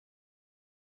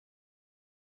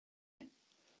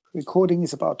Recording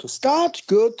is about to start.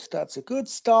 Good, that's a good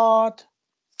start.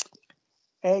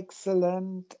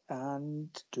 Excellent. And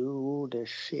do the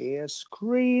share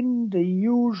screen, the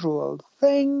usual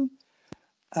thing.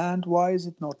 And why is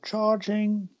it not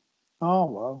charging? Oh,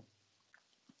 well,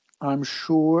 I'm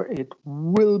sure it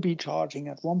will be charging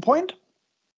at one point.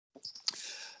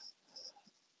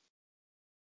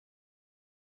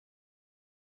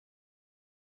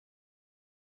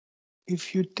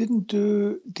 If you didn't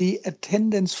do the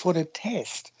attendance for the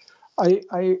test,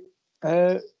 I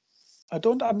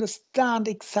don't understand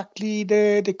exactly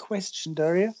the question,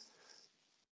 Daria.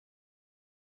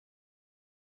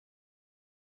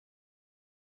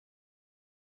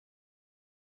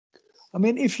 I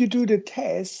mean, if you do the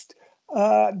test,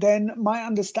 then my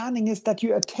understanding is that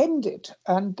you attended,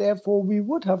 and therefore we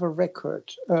would have a record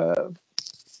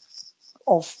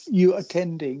of you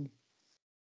attending.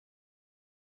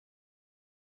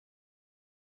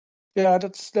 Yeah,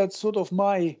 that's sort of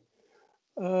my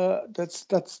that's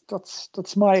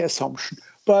my assumption.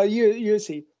 But you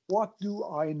see, what do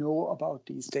I know about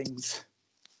these things?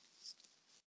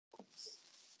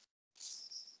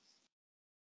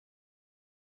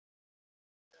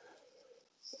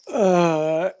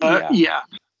 Yeah.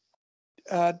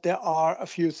 There are a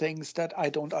few things that I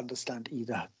don't understand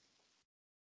either.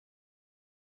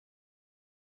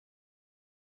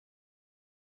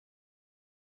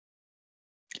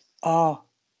 Ah,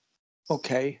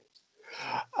 okay.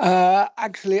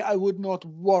 Actually, I would not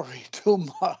worry too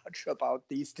much about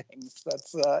these things.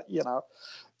 That's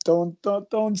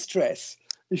don't stress.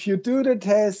 If you do the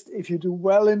test, if you do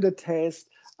well in the test,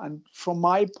 and from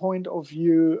my point of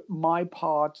view, my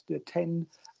part, the 10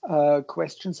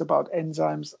 questions about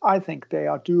enzymes, I think they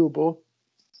are doable.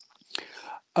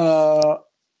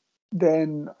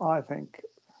 Then I think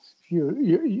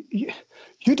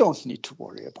you don't need to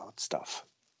worry about stuff.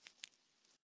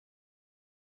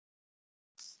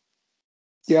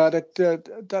 Yeah,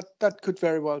 that could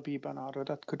very well be, Bernardo.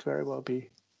 That could very well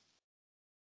be.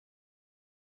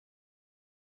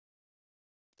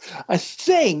 I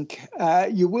think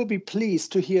you will be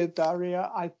pleased to hear, Daria.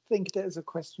 I think there's a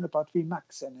question about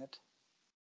Vmax in it.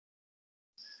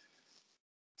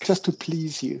 Just to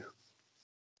please you.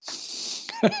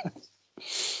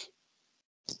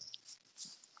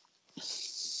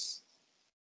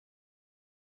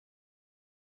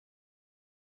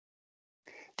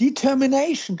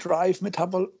 Determination drive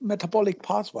metabolic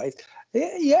pathways.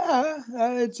 Yeah,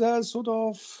 it's a sort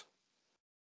of...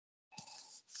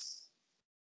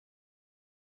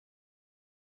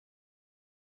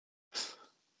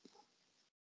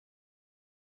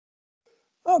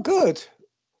 Oh, good.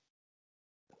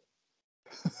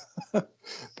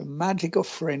 The magic of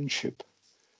friendship.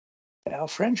 Our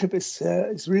friendship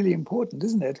is really important,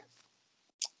 isn't it?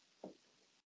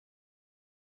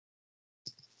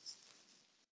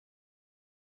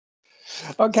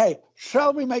 Okay,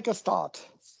 shall we make a start?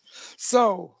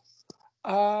 So,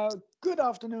 good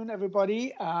afternoon,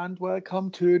 everybody, and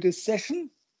welcome to this session.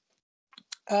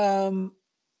 In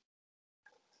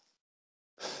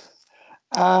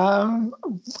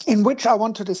which I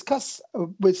want to discuss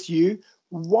with you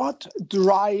what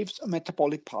drives a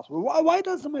metabolic pathway. Why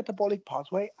does a metabolic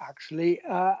pathway actually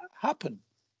happen?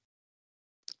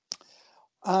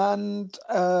 And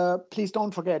please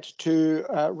don't forget to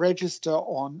register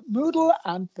on Moodle,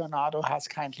 and Bernardo has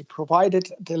kindly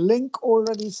provided the link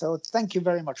already. So thank you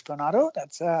very much, Bernardo.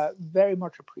 That's very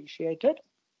much appreciated.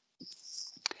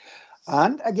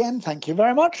 And again, thank you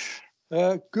very much.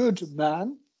 Good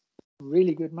man,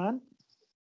 really good man.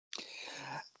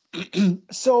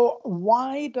 So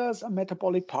why does a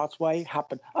metabolic pathway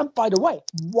happen? And by the way,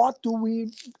 what do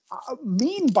we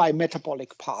mean by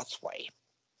metabolic pathway?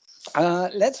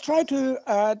 Let's try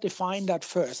to define that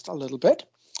first a little bit.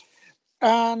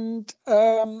 And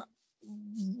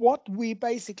what we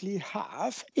basically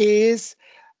have is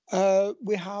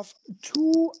we have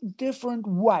two different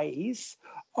ways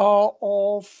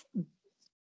of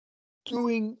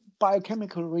doing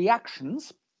biochemical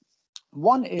reactions.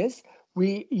 One is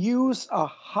we use a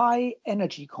high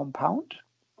energy compound.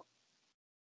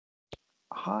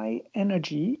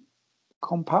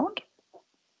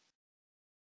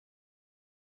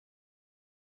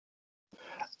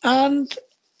 And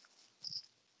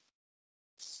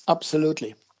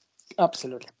absolutely.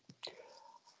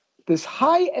 This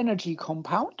high energy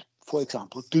compound, for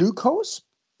example, glucose,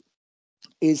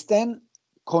 is then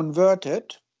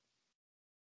converted.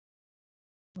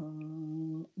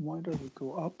 Why does it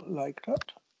go up like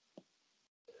that?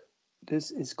 This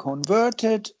is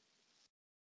converted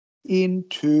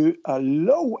into a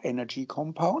low energy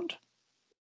compound.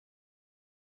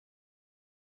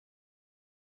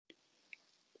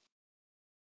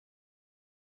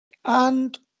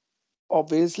 And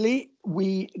obviously,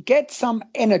 we get some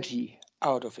energy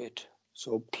out of it.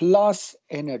 So plus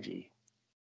energy.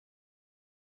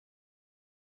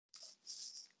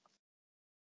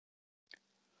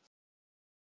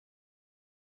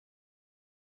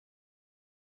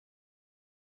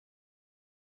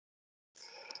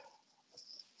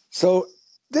 So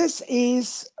this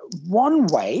is one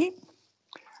way,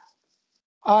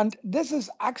 and this is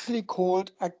actually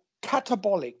called a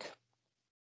catabolic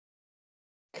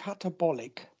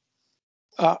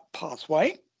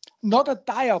pathway, not a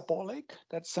diabolic,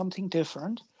 that's something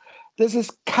different. This is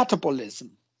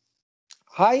catabolism.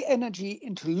 High energy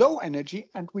into low energy,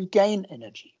 and we gain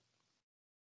energy.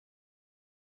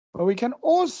 But we can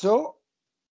also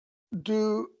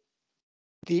do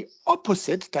the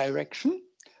opposite direction,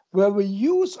 where we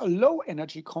use a low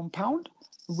energy compound.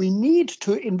 We need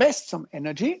to invest some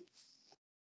energy,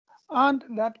 and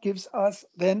that gives us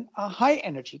then a high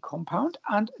energy compound,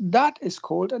 and that is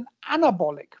called an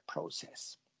anabolic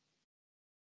process.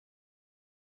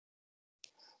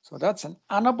 So that's an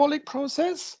anabolic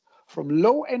process from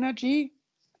low energy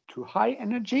to high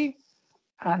energy,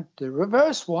 and the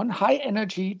reverse one, high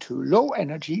energy to low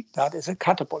energy, that is a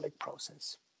catabolic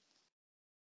process.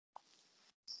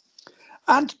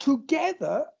 And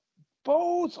together,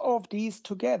 both of these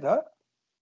together,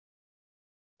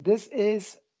 this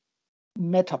is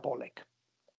metabolic.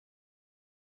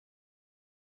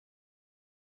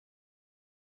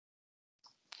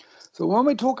 So when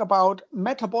we talk about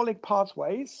metabolic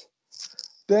pathways,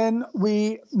 then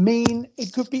we mean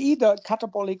it could be either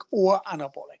catabolic or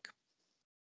anabolic,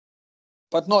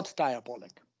 but not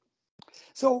diabolic.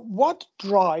 So what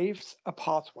drives a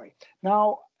pathway?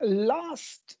 Now,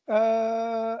 last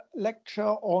lecture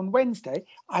on Wednesday,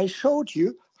 I showed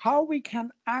you how we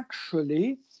can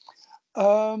actually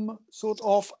sort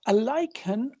of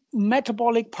liken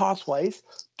metabolic pathways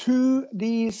to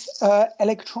these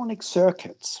electronic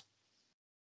circuits.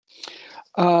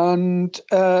 And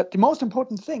the most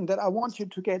important thing that I want you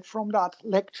to get from that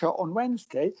lecture on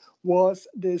Wednesday was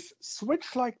this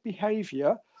switch-like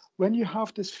behavior when you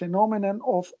have this phenomenon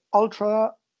of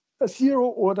zero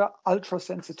order ultra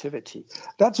sensitivity.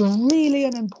 That's really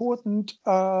an important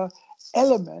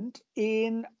element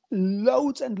in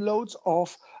loads and loads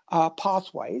of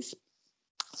pathways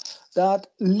that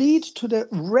lead to the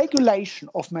regulation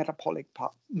of metabolic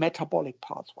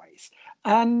pathways.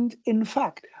 And in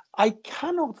fact, I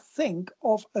cannot think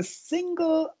of a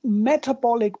single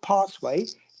metabolic pathway,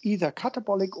 either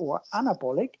catabolic or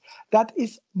anabolic, that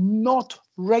is not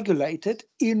regulated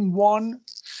in one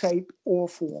shape or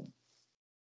form.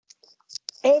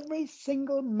 Every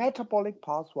single metabolic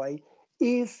pathway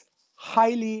is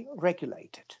highly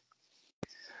regulated.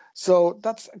 So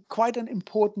that's quite an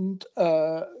important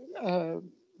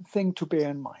thing to bear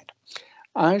in mind.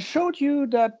 I showed you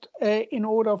that in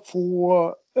order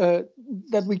for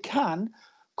that we can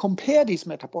compare these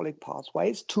metabolic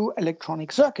pathways to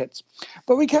electronic circuits,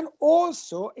 but we can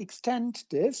also extend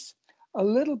this a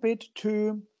little bit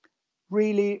to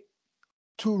really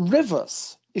to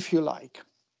rivers, if you like.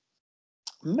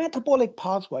 Metabolic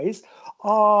pathways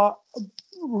are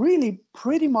really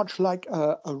pretty much like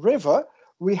a river.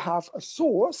 We have a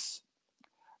source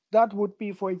that would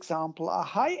be, for example, a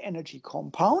high energy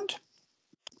compound,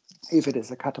 if it is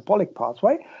a catabolic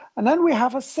pathway, and then we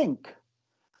have a sink.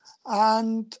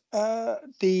 And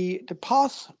the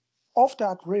path of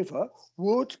that river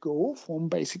would go from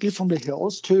basically from the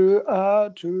hills to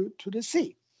the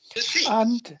sea.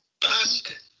 And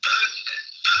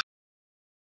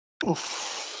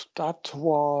that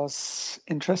was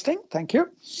interesting. Thank you.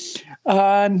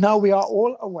 Now we are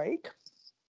all awake.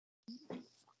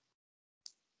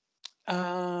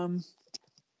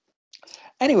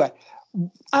 Anyway,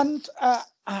 and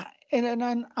in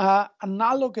an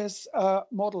analogous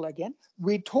model again,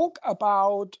 we talk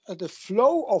about the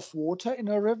flow of water in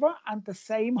a river, and the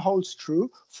same holds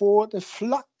true for the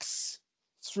flux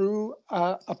through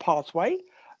a pathway.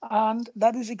 And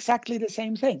that is exactly the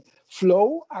same thing.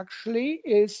 Flow actually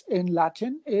is in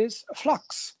Latin is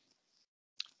flux.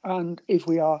 And if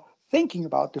we are thinking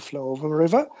about the flow of a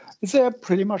river, it's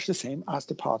pretty much the same as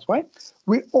the pathway.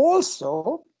 We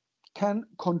also can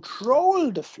control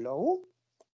the flow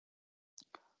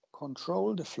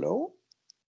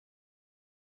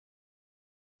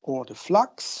or the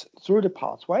flux through the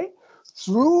pathway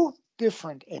through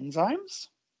different enzymes.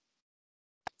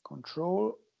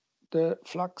 Control the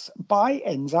flux by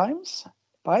enzymes,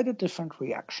 by the different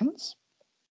reactions,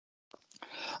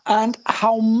 and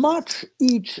how much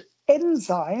each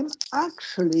enzyme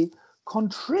actually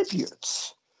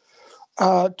contributes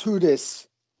to this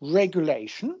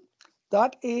regulation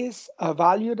That is a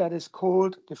value that is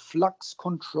called the flux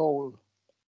control.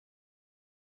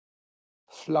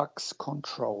 Flux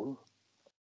control.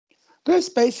 This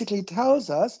basically tells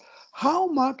us how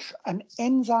much an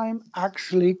enzyme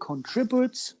actually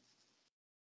contributes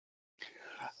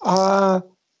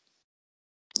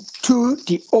to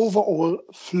the overall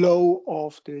flow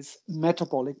of this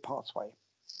metabolic pathway.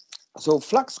 So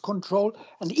flux control,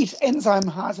 and each enzyme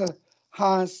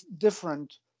has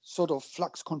different sort of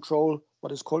flux control,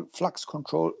 what is called flux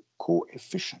control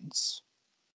coefficients.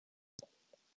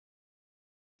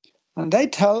 And they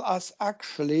tell us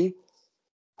actually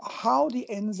how the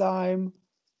enzyme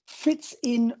fits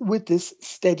in with this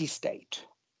steady state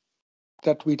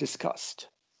that we discussed.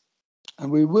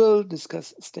 And we will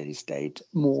discuss steady state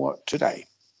more today.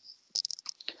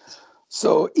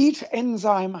 So each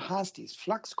enzyme has these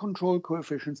flux control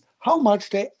coefficients, how much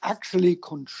they actually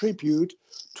contribute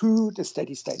to the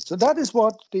steady state. So that is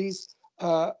what these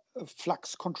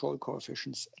flux control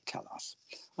coefficients tell us.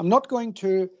 I'm not going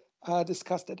to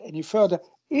discuss that any further.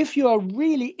 If you are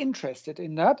really interested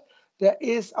in that, there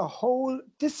is a whole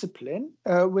discipline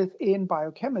within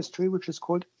biochemistry, which is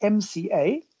called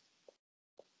MCA,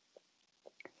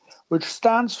 which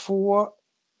stands for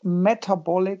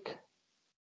metabolic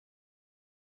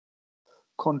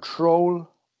control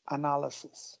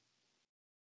analysis.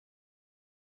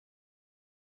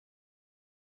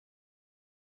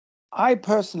 I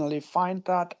personally find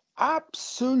that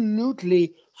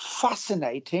absolutely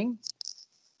fascinating.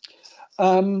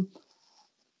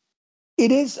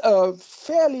 It is a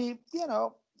fairly,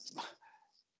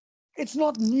 it's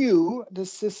not new,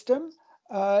 this system.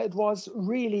 It was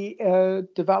really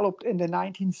developed in the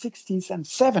 1960s and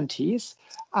 70s,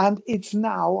 and it's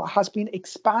now has been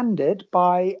expanded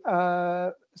by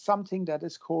something that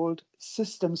is called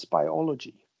systems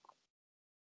biology.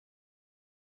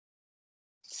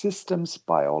 Systems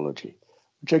biology,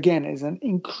 which again is an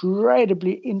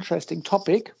incredibly interesting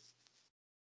topic.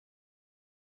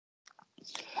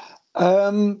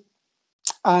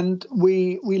 And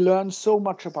we learn so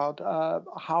much about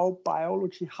how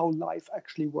biology, how life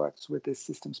actually works with this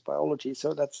systems biology.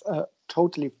 So that's a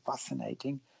totally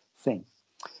fascinating thing.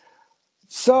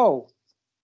 So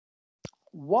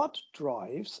what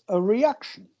drives a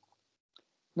reaction?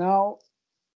 Now,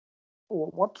 or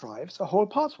what drives a whole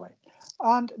pathway?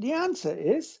 And the answer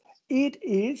is, it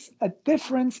is a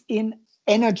difference in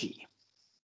energy.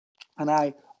 And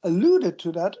I alluded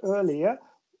to that earlier.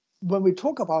 When we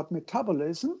talk about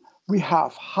metabolism, we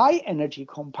have high energy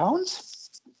compounds.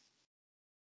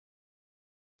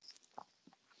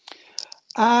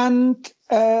 And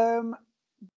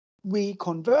we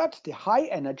convert the high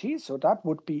energy, so that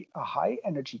would be a high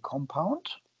energy compound,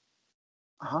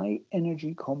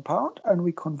 and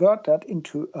we convert that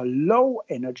into a low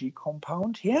energy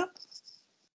compound here.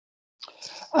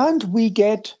 And we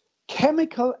get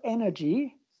chemical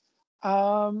energy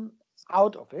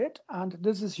out of it, and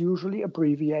this is usually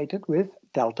abbreviated with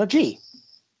delta G.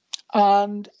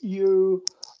 And you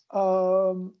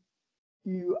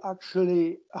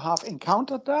actually have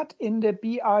encountered that in the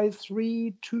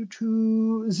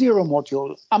BI301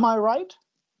 module. Am I right?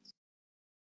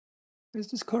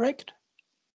 Is this correct?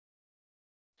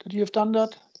 That you have done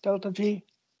that, delta G?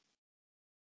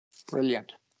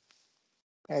 Brilliant.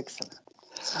 Excellent.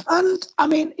 And I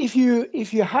mean, if you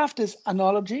have this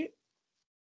analogy,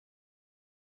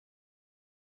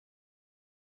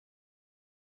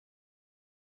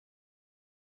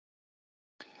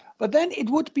 but then it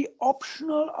would be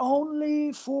optional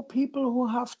only for people who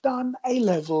have done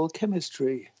A-level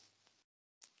chemistry.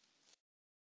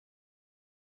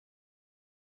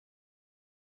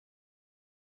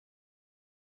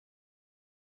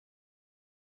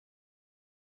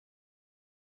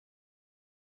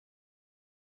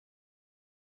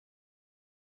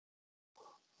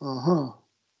 Uh-huh.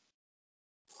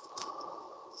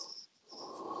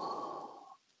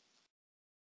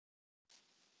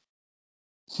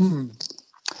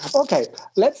 Okay,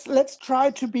 let's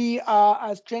try to be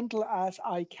as gentle as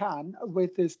I can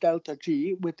with this delta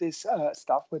G, with this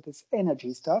stuff, with this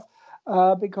energy stuff,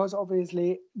 because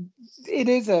obviously it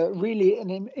is a really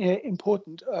an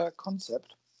important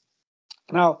concept.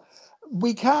 Now,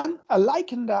 we can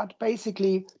liken that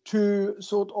basically to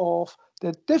sort of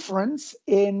the difference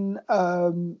in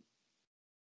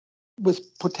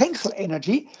with potential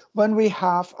energy when we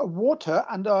have a water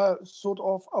and a sort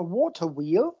of a water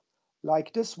wheel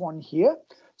like this one here.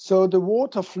 So the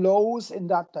water flows in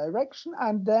that direction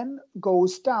and then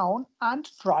goes down and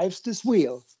drives this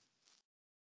wheel.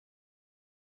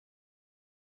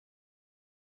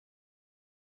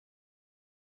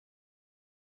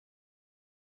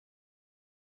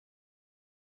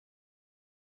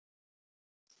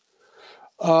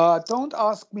 Don't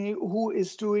ask me who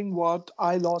is doing what.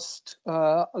 I lost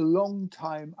a long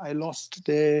time. I lost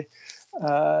the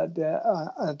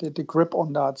grip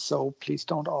on that. So please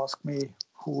don't ask me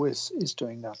who is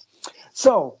doing that.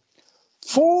 So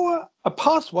for a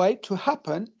pathway to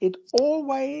happen, it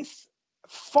always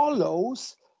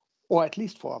follows, or at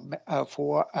least for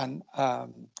an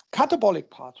catabolic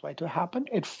pathway to happen,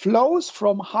 it flows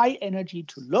from high energy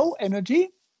to low energy.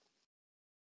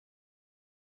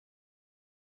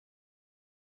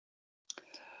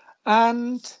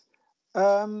 And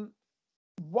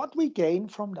what we gain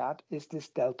from that is this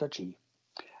delta G.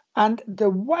 And the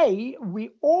way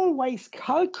we always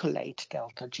calculate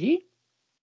delta G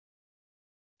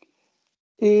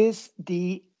is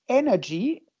the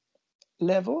energy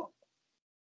level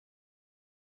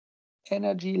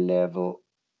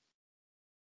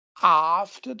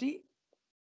after the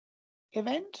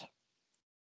event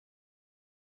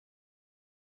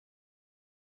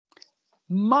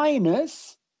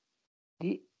minus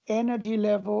the energy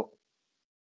level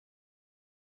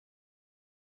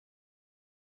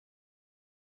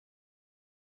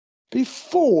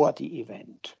before the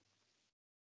event.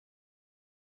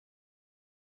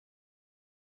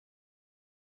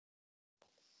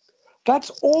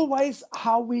 That's always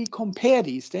how we compare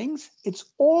these things. It's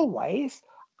always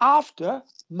after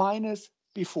minus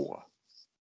before.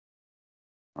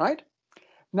 Right?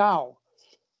 Now,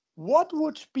 what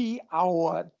would be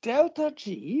our delta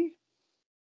G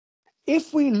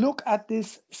if we look at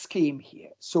this scheme here?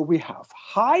 So we have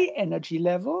high energy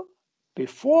level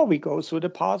before we go through the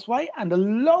pathway and a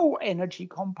low energy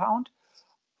compound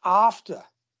after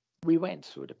we went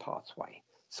through the pathway.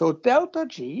 So delta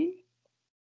G,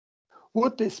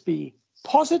 would this be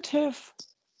positive,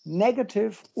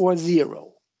 negative, or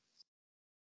zero?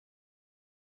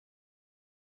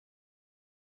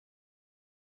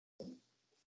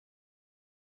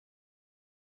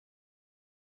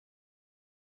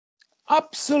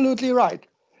 Absolutely right.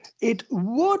 It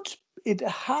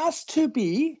has to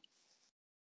be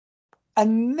a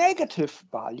negative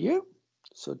value.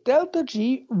 So delta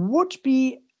G would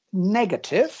be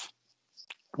negative,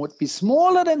 would be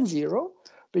smaller than zero,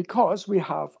 because we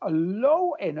have a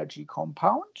low energy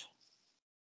compound,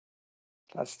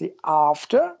 that's the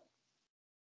after,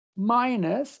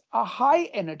 minus a high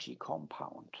energy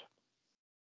compound.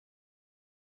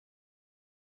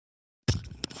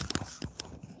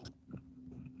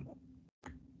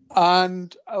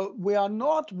 And we are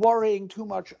not worrying too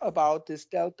much about this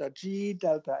delta G,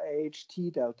 delta H, T,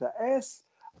 delta S.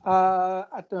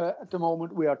 At the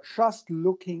moment, we are just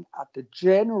looking at the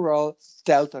general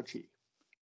delta G.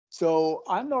 So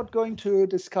I'm not going to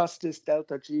discuss this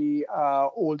delta G,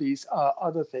 all these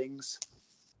other things.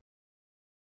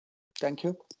 Thank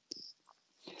you.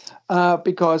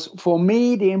 Because for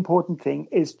me, the important thing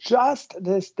is just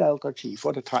this delta G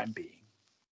for the time being.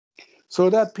 So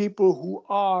that people who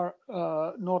are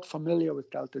not familiar with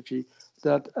delta G,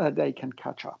 that they can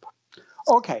catch up.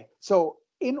 Okay, so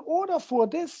in order for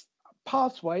this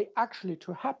pathway actually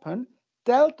to happen,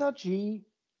 delta G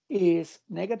is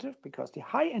negative because the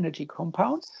high energy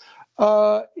compound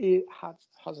it has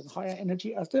a higher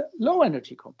energy as the low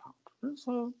energy compound.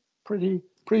 So pretty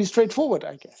straightforward,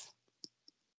 I guess.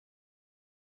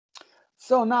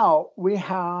 So now we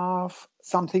have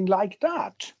something like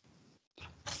that.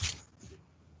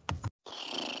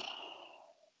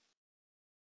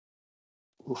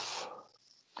 Oof.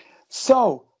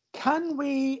 So can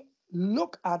we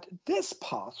look at this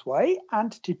pathway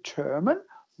and determine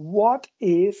what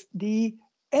is the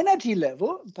energy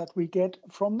level that we get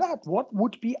from that? What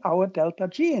would be our delta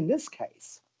G in this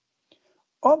case?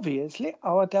 Obviously,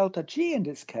 our delta G in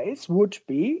this case would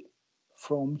be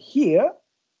from here,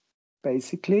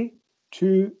 basically,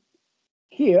 to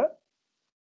here.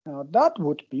 Now that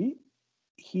would be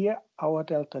here our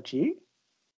delta G.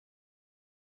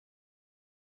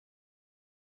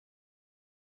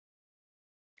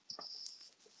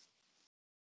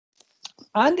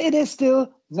 And it is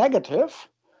still negative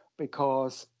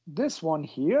because this one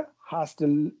here has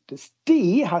this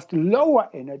D has the lower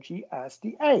energy as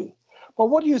the A. But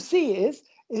what you see is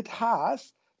it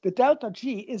has the delta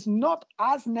G is not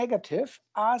as negative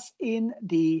as in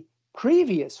the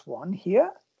previous one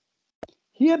here.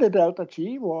 Here the delta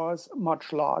G was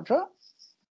much larger,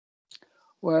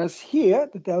 whereas here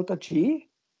the delta G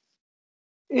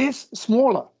is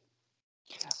smaller.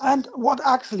 And what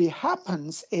actually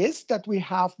happens is that we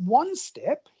have one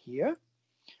step here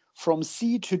from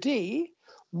C to D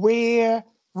where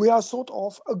we are sort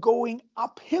of going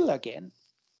uphill again.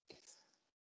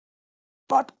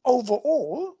 But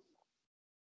overall,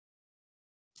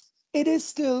 it is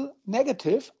still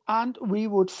negative, and we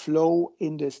would flow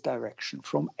in this direction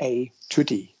from A to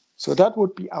D. So that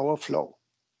would be our flow.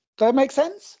 Does that make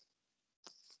sense?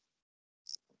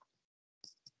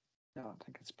 Yeah, I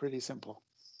think it's pretty simple.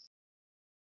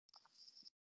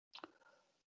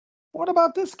 What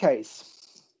about this case?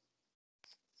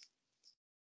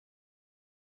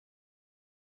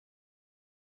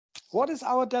 What is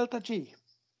our delta G?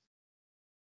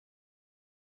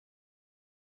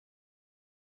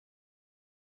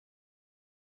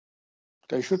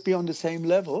 They should be on the same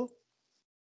level.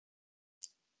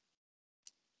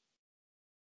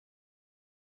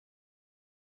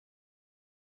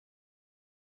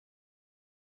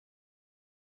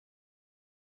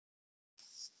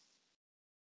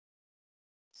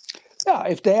 Yeah,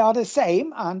 if they are the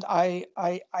same, and I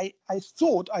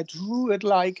thought I drew it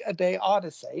like they are the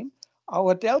same,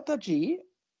 our delta G,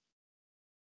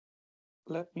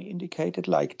 let me indicate it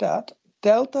like that,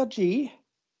 delta G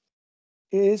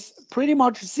is pretty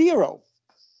much 0.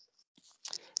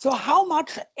 So how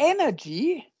much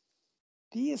energy,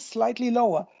 D is slightly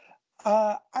lower.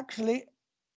 Actually,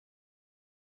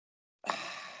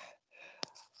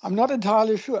 I'm not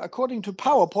entirely sure. According to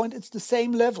PowerPoint, it's the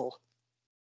same level.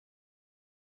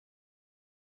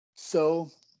 So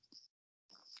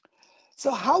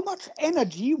how much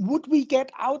energy would we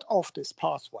get out of this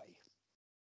pathway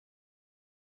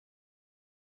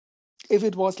if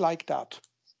it was like that?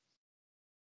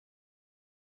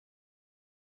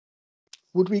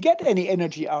 Would we get any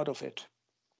energy out of it?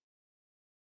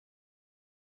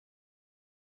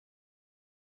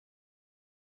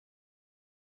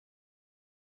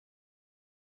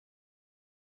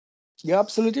 You're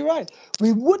absolutely right.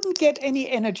 We wouldn't get any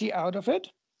energy out of it,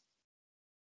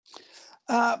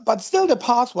 but still the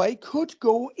pathway could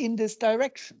go in this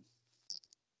direction,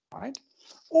 right?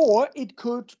 Or it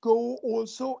could go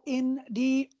also in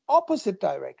the opposite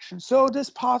direction. So this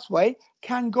pathway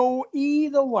can go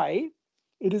either way.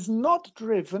 It is not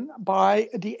driven by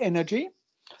the energy.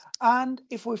 And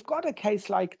if we've got a case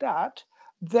like that,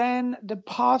 then the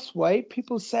pathway,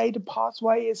 people say the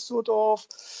pathway is sort of,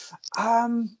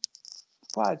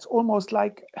 well, it's almost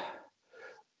like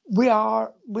we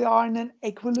are in an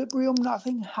equilibrium.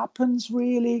 Nothing happens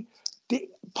really. The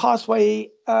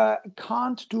pathway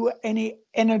can't do any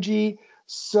energy,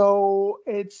 so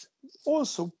it's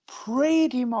also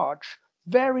pretty much,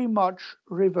 very much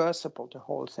reversible, the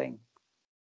whole thing.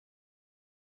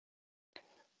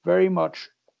 Very much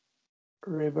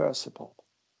reversible,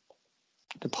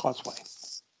 the pathway.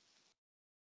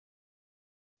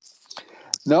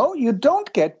 No, you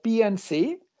don't get B and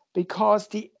C, because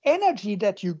the energy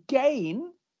that you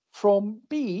gain from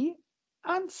B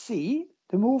and C,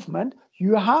 the movement,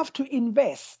 you have to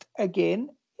invest again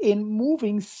in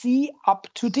moving C up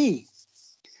to D.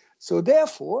 So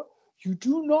therefore, you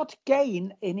do not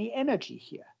gain any energy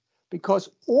here, because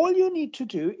all you need to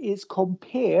do is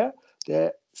compare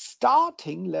the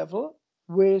starting level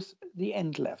with the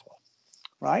end level,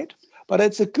 right? But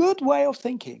it's a good way of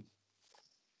thinking.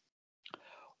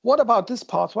 What about this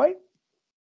pathway?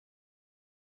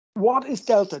 What is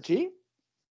delta G?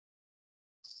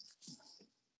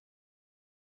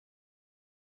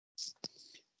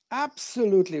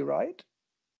 Absolutely right.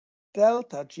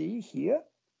 Delta G here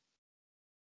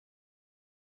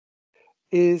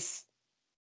is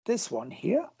this one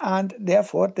here, and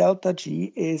therefore delta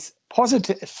G is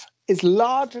positive, is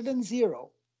larger than 0.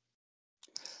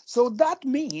 So that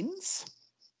means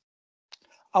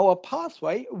our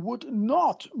pathway would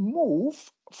not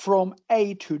move from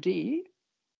A to D,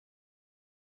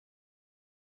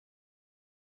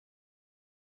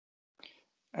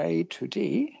 A to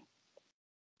D.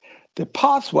 The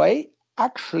pathway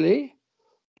actually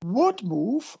would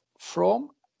move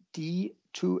from D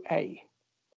to A,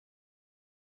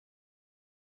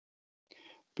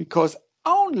 because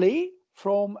only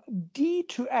from D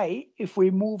to A, if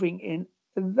we're moving in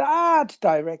that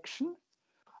direction,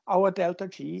 our delta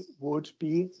G would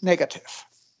be negative.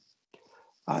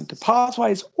 And the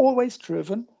pathway is always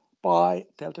driven by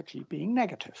delta G being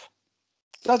negative.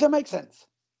 Does that make sense?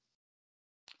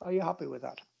 Are you happy with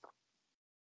that?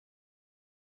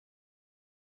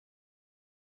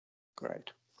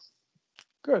 Great.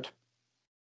 Good.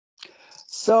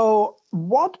 So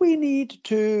what we need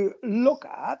to look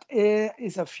at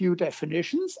is a few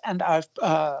definitions, and I've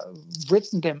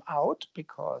written them out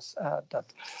because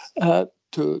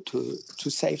to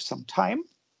save some time.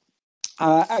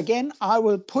 Again, I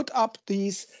will put up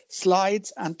these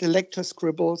slides and the lecture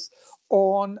scribbles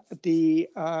on the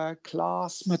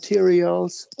class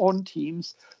materials on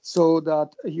Teams, so that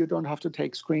you don't have to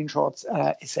take screenshots,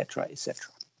 etc.,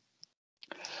 etc.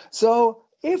 So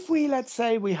if we, let's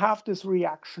say, we have this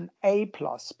reaction A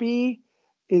plus B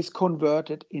is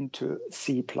converted into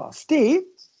C plus D,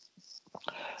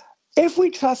 if we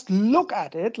just look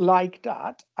at it like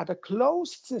that, at a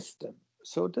closed system,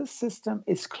 so this system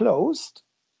is closed,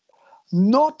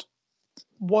 not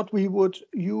what we would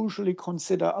usually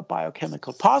consider a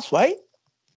biochemical pathway,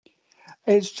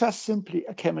 it's just simply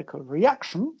a chemical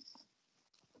reaction.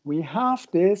 We have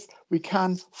this, we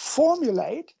can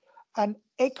formulate an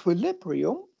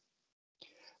equilibrium.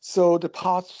 So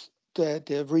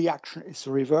the reaction is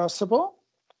reversible.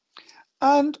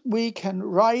 And we can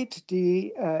write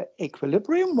the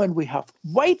equilibrium when we have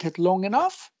waited long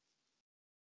enough.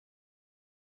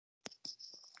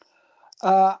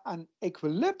 An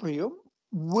equilibrium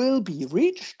will be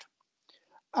reached,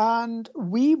 and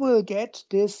we will get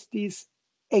this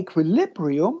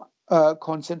equilibrium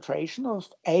concentration of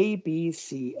A, B,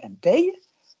 C, and D.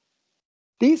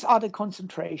 These are the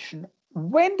concentration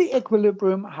when the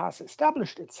equilibrium has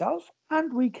established itself,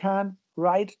 and we can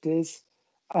write this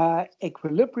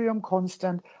equilibrium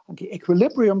constant. And the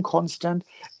equilibrium constant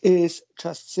is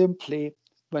just simply,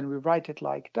 when we write it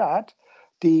like that,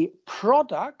 the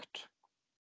product,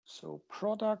 so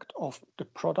product of the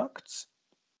products,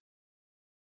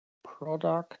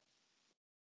 product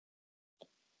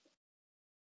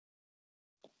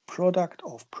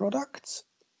of products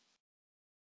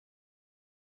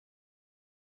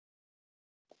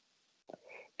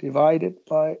divided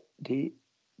by the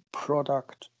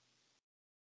product.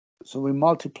 So we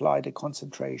multiply the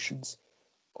concentrations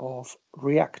of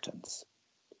reactants.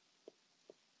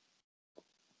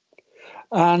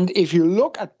 And if you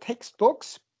look at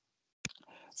textbooks,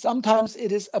 sometimes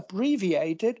it is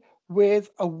abbreviated with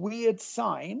a weird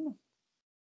sign.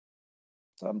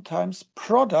 Sometimes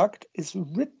product is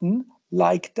written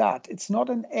like that. It's not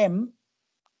an M,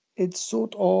 it's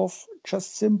sort of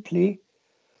just simply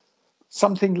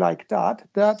something like that.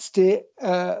 That's the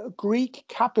Greek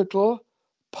capital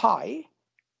pi.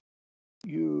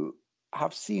 You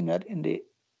have seen it in the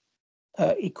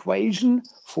equation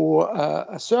for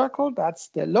a circle. That's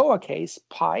the lowercase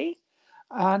pi,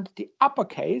 and the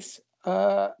uppercase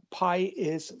pi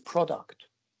is product.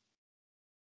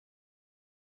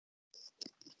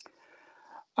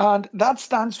 And that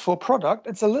stands for product.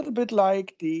 It's a little bit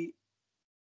like the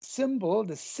symbol,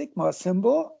 the sigma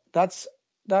symbol, that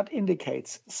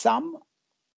indicates sum,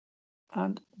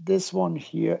 and this one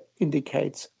here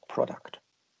indicates product.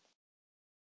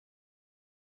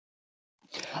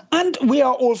 And we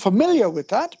are all familiar with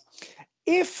that.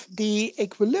 If the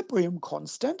equilibrium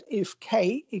constant, if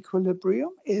K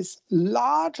equilibrium is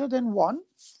larger than 1,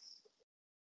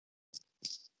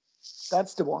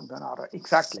 that's the one, Bernardo,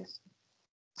 exactly.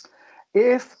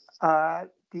 If the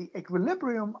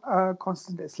equilibrium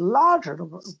constant is larger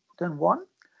than 1,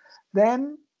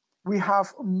 then we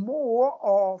have more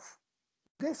of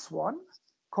this one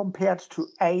compared to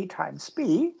A times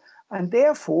B, and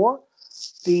therefore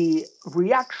the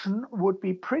reaction would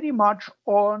be pretty much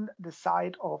on the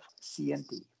side of C and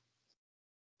D,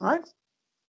 right?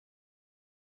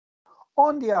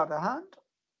 On the other hand,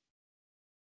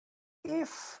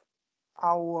 if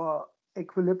our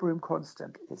equilibrium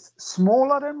constant is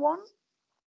smaller than 1,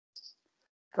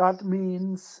 that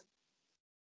means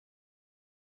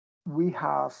we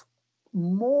have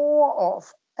more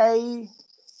of A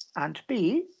and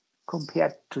B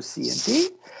compared to C and D,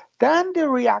 then the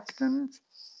reaction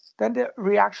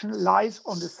lies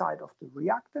on the side of the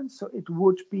reactant, so it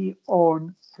would be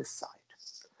on this side.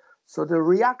 So the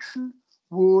reaction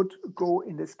would go,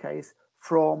 in this case,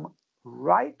 from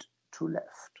right to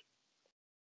left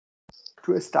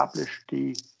to establish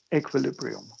the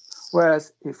equilibrium.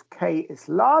 Whereas if K is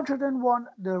larger than 1,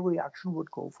 the reaction would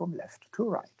go from left to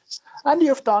right. And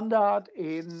you've done that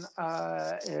in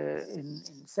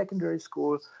secondary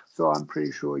school, so I'm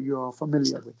pretty sure you're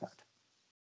familiar with that.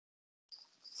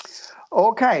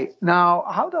 Okay, now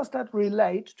how does that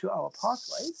relate to our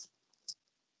pathways?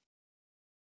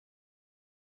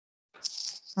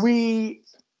 We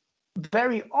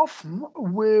very often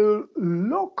will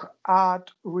look at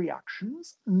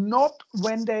reactions not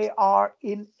when they are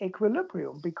in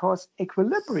equilibrium, because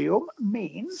equilibrium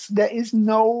means there is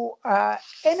no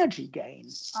energy gain,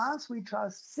 as we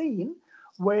just seen,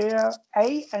 where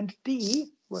A and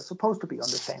D were supposed to be on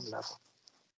the same level.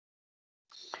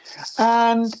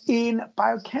 And in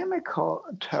biochemical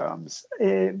terms,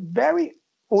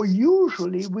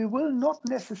 usually we will not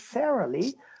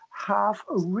necessarily have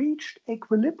reached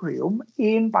equilibrium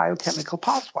in biochemical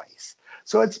pathways.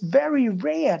 So it's very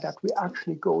rare that we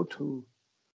actually go to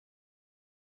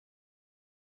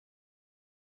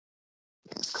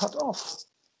cut off.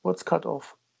 What's cut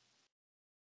off?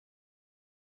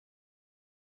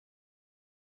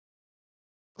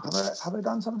 Have I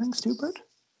done something stupid?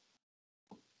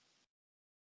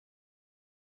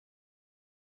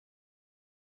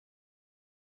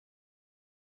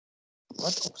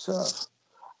 What? Observe.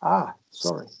 Ah,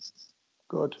 sorry.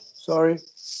 Good. Sorry.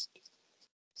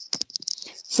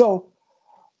 So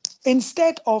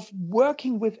instead of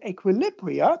working with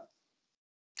equilibria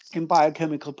in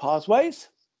biochemical pathways,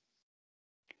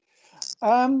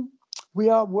 we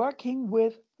are working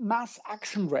with mass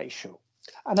action ratio.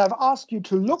 And I've asked you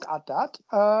to look at that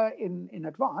in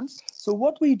advance. So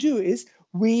what we do is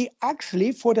we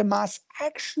actually, for the mass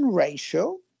action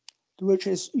ratio, which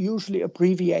is usually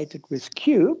abbreviated with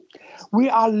Q, we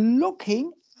are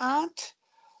looking at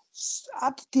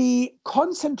the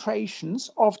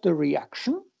concentrations of the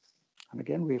reaction. And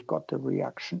again, we've got the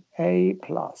reaction A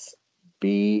plus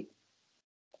B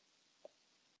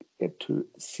to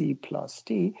C plus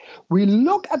D. We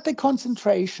look at the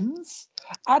concentrations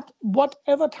at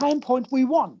whatever time point we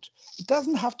want. It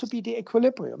doesn't have to be the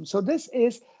equilibrium. So this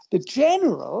is the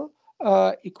general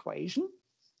equation.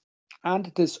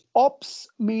 And this OBS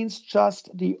means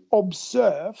just the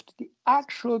observed, the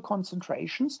actual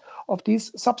concentrations of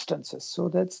these substances. So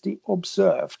that's the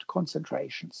observed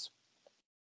concentrations.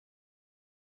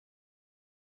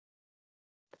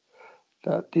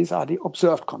 These are the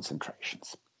observed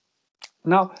concentrations.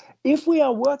 Now, if we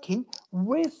are working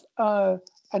with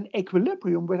an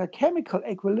equilibrium, with a chemical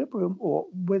equilibrium, or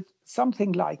with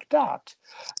something like that,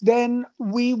 then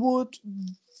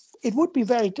it would be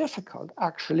very difficult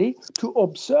actually to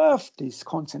observe these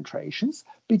concentrations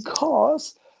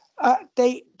because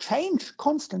they change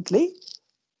constantly.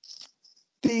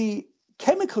 The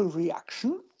chemical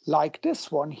reaction, like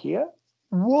this one here,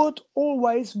 would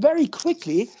always very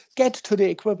quickly get to the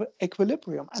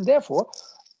equilibrium, and therefore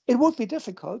it would be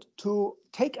difficult to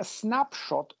take a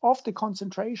snapshot of the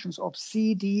concentrations of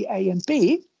C, D, A, and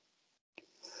B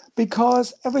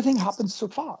because everything happens so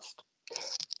fast.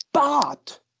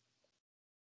 But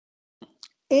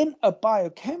in a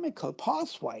biochemical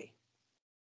pathway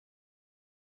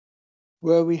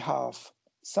where we have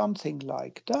something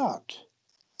like that,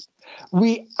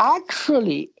 we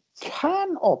actually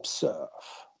can observe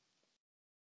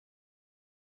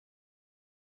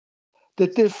the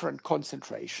different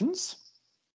concentrations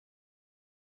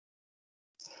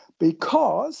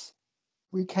because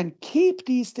we can keep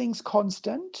these things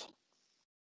constant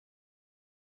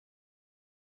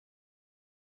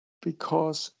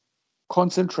because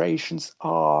concentrations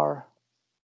are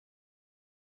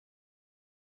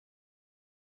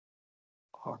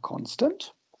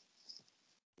constant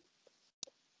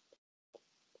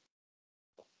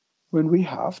when we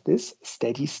have this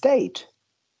steady state.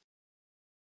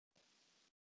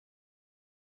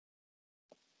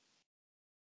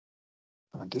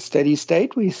 And the steady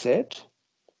state, we said,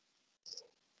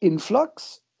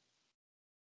 influx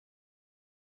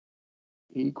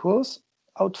equals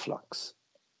outflux.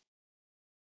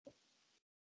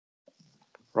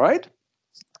 Right?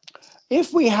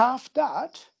 If we have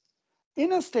that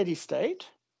in a steady state,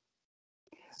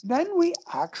 then we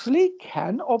actually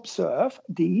can observe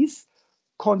these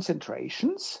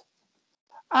concentrations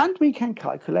and we can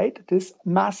calculate this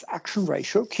mass action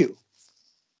ratio Q.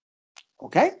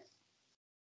 Okay?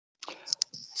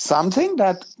 Something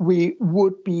that we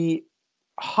would be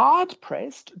hard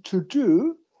pressed to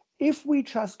do if we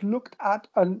just looked at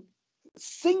a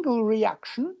single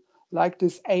reaction like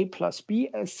this A plus B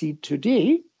as C to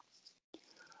D.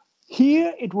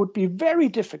 Here it would be very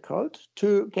difficult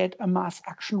to get a mass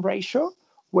action ratio,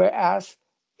 whereas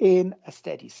in a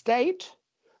steady state,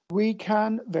 we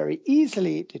can very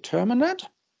easily determine it,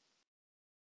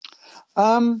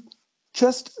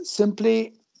 just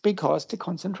simply because the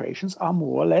concentrations are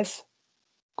more or less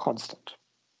constant.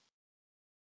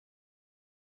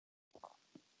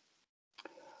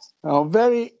 Now,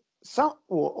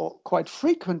 quite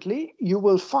frequently, you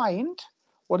will find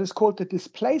what is called the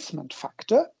displacement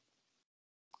factor.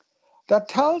 That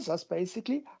tells us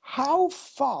basically how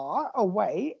far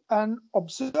away an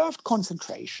observed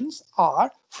concentrations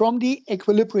are from the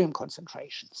equilibrium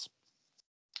concentrations.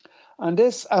 And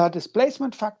this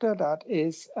displacement factor, that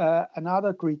is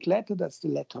another Greek letter, that's the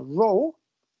letter rho,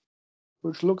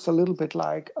 which looks a little bit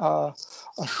like a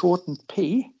shortened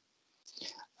P.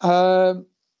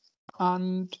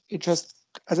 And it just,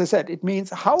 as I said, it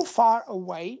means how far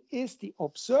away is the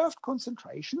observed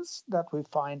concentrations that we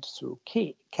find through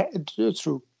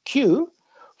Q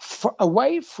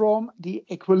away from the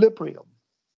equilibrium.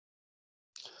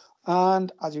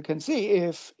 And as you can see,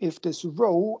 if this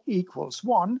rho equals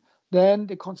 1, then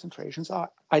the concentrations are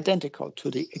identical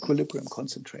to the equilibrium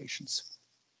concentrations.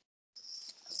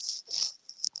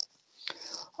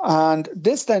 And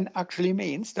this then actually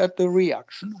means that the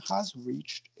reaction has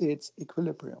reached its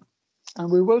equilibrium. And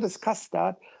we will discuss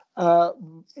that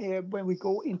when we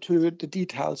go into the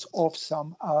details of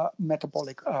some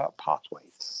metabolic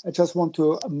pathways. I just want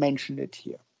to mention it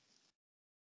here.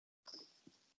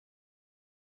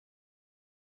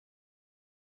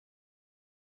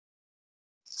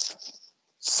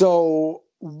 So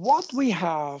what we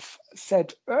have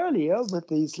said earlier with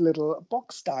these little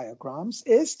box diagrams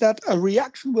is that a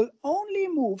reaction will only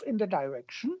move in the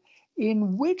direction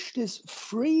in which this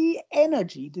free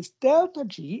energy, this delta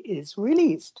G, is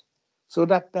released. So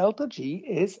that delta G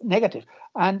is negative.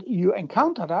 And you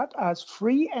encounter that as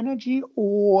free energy,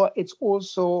 or it's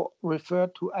also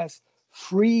referred to as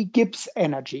free Gibbs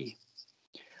energy.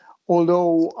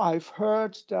 Although I've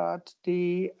heard that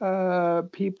the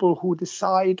people who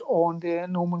decide on the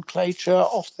nomenclature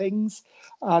of things,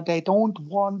 they don't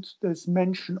want this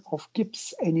mention of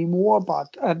Gibbs anymore,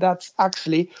 but that's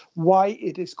actually why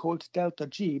it is called delta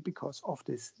G, because of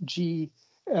this G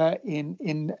from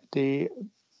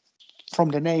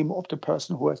the name of the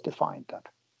person who has defined that.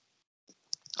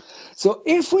 So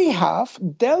if we have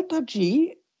delta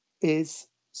G is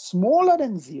smaller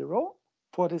than 0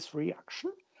 for this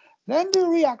reaction, then the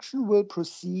reaction will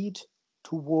proceed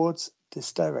towards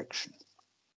this direction.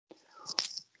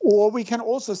 Or we can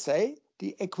also say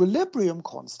the equilibrium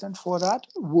constant for that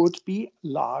would be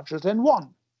larger than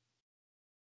 1,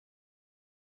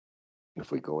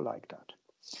 if we go like that.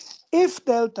 If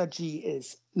delta G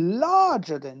is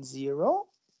larger than 0,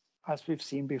 as we've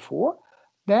seen before,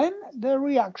 then the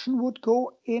reaction would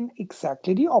go in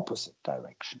exactly the opposite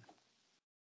direction.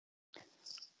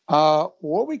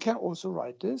 Or we can also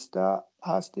write this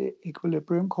as the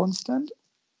equilibrium constant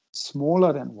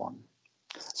smaller than 1.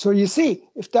 So you see,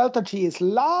 if delta G is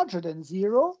larger than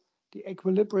 0, the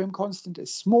equilibrium constant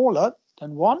is smaller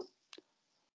than 1,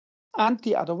 and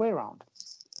the other way around.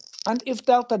 And if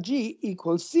delta G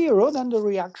equals 0, then the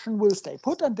reaction will stay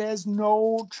put, and there's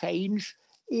no change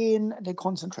in the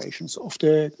concentrations of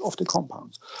the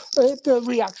compounds. The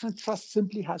reaction just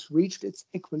simply has reached its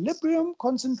equilibrium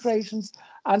concentrations,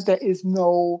 and there is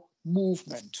no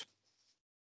movement.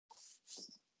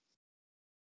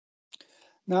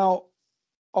 Now,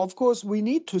 of course, we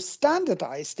need to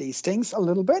standardize these things a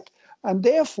little bit, and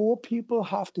therefore people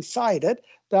have decided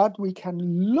that we can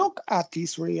look at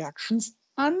these reactions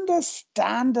under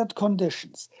standard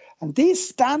conditions. And these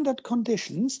standard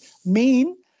conditions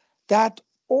mean that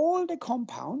all the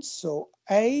compounds, so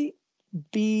A,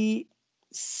 B,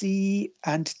 C,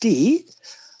 and D,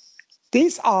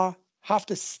 these have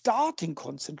the starting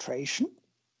concentration,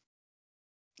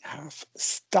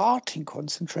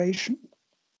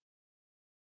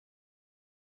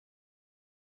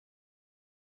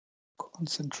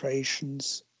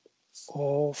 concentrations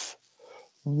of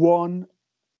 1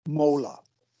 molar.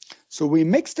 So we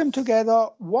mix them together,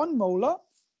 1 molar,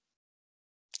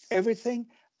 everything,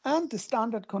 and the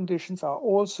standard conditions are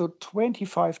also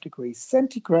 25 degrees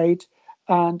centigrade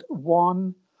and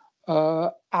 1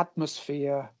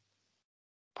 atmosphere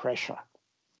pressure.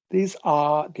 These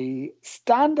are the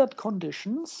standard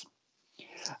conditions,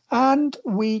 and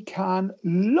we can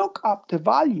look up the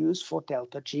values for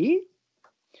delta G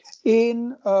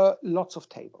in lots of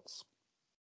tables.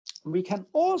 We can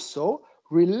also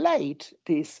relate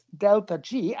this delta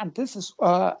G, and this is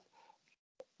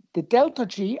the delta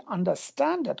G under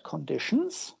standard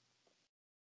conditions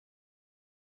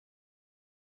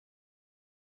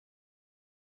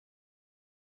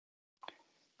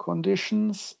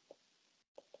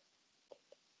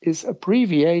is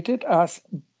abbreviated as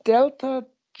delta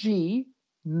G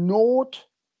naught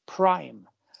prime.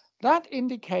 That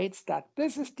indicates that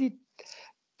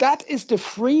that is the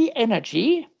free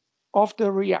energy of the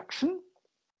reaction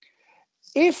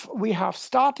if we have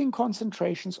starting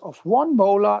concentrations of 1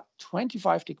 molar,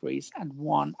 25 degrees, and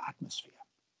 1 atmosphere.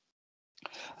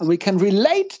 And we can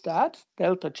relate that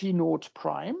delta G naught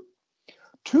prime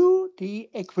to the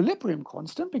equilibrium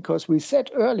constant, because we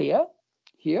said earlier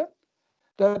here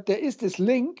that there is this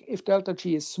link. If delta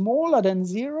G is smaller than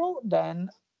 0, then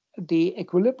the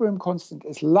equilibrium constant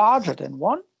is larger than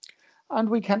 1. And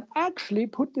we can actually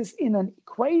put this in an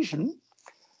equation.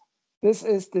 This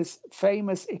is this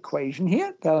famous equation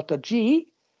here, delta G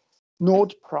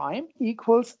naught prime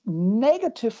equals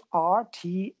negative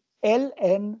RT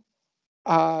ln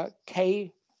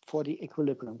K for the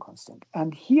equilibrium constant.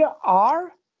 And here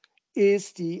R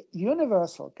is the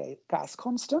universal gas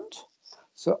constant,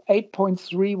 so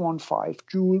 8.315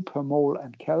 joule per mole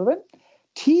and Kelvin.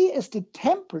 T is the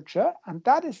temperature, and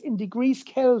that is in degrees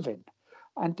Kelvin.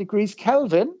 And degrees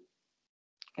Kelvin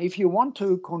if you want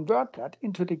to convert that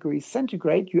into degrees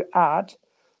centigrade, you add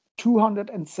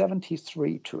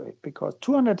 273 to it, because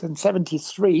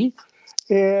 273,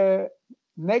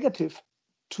 negative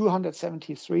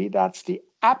 273, that's the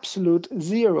absolute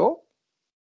zero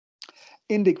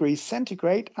in degrees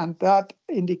centigrade, and that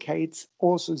indicates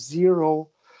also 0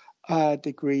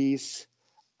 degrees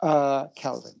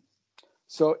Kelvin.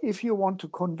 So if you want to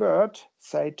convert,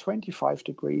 say, 25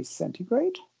 degrees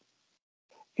centigrade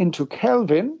into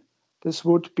Kelvin, this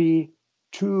would be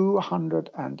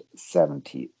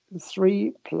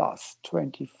 273 plus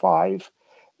 25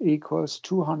 equals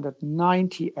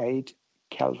 298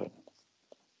 Kelvin.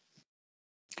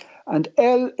 And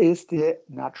L is the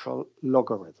natural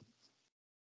logarithm.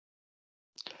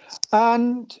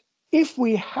 And if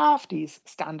we have these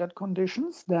standard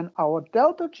conditions, then our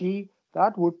delta G,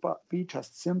 that would be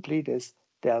just simply this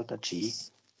delta G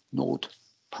naught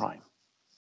prime.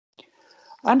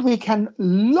 And we can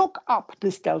look up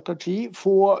this delta G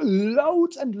for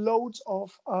loads and loads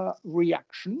of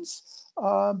reactions.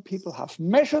 People have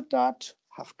measured that,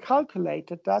 have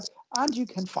calculated that, and you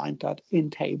can find that in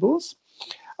tables.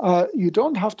 You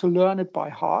don't have to learn it by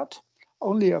heart,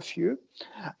 only a few,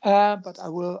 but I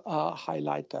will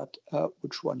highlight that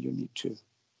which one you need to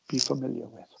be familiar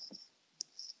with.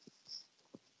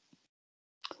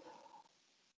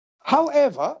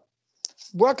 However,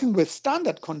 working with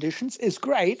standard conditions is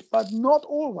great, but not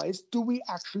always do we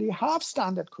actually have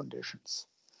standard conditions.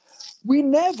 We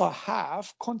never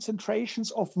have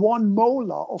concentrations of 1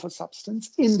 molar of a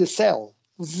substance in the cell.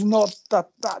 This is not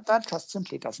that just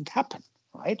simply doesn't happen,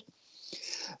 right?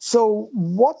 So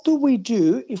what do we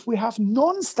do if we have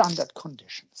non-standard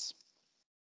conditions?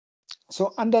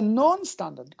 So under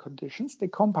non-standard conditions, the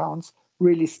compounds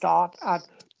really start at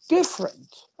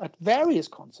various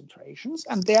concentrations,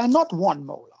 and they are not 1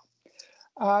 molar.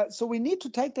 So we need to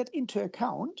take that into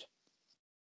account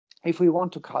if we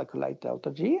want to calculate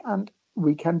delta G, and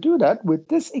we can do that with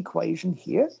this equation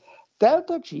here.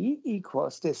 Delta G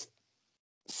equals this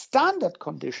standard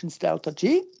conditions delta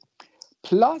G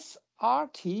plus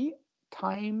RT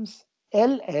times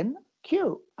ln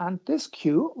Q, and this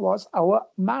Q was our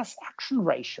mass action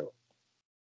ratio.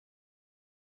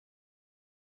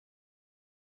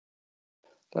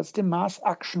 That's the mass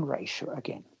action ratio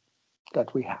again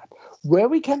that we had, where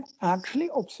we can actually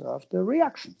observe the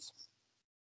reactions.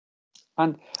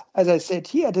 And as I said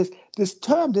here, this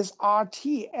term, this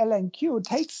RT ln Q,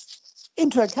 takes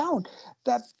into account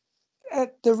that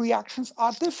the reactions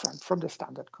are different from the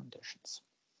standard conditions.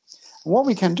 What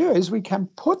we can do is we can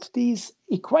put these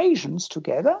equations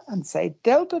together and say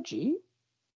delta G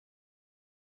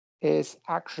is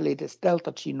actually this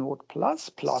delta G naught plus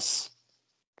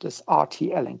this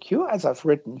RT ln Q, as I've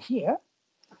written here.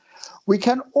 We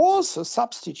can also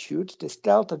substitute this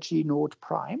delta G naught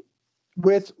prime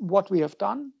with what we have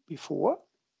done before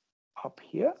up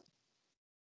here.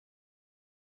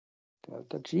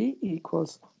 Delta G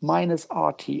equals minus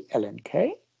RT ln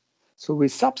K. So we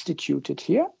substitute it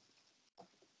here,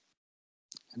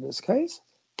 in this case,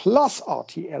 plus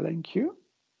RT ln Q.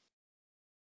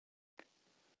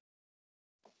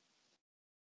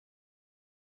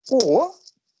 Or,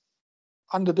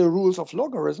 under the rules of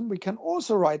logarithm, we can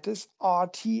also write this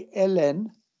RT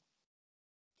ln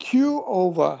Q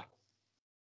over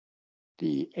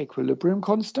the equilibrium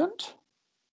constant.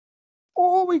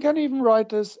 Or we can even write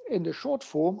this in the short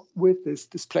form with this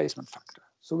displacement factor.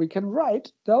 So we can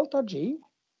write delta G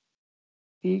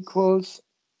equals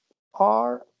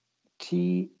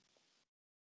RT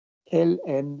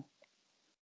ln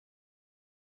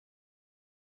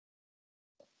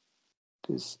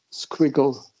this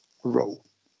squiggle rho.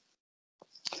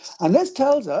 And this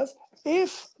tells us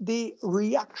if the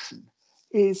reaction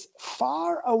is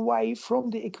far away from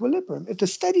the equilibrium, if the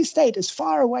steady state is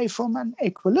far away from an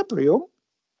equilibrium,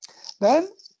 then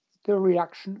the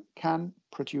reaction can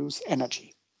produce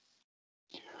energy.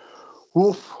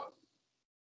 Oof.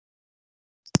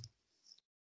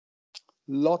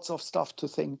 Lots of stuff to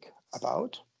think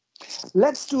about.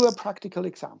 Let's do a practical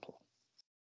example.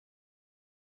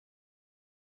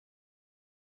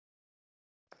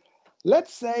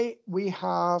 Let's say we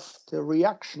have the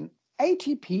reaction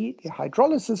ATP, the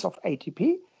hydrolysis of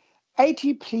ATP.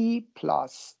 ATP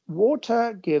plus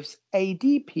water gives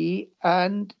ADP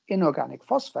and inorganic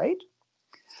phosphate.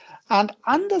 And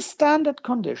under standard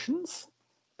conditions,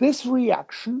 this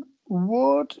reaction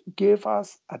would give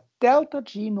us a delta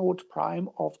G naught prime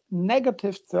of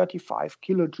negative 35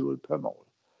 kilojoule per mole.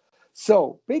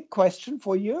 So, big question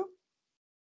for you.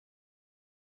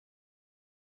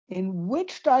 In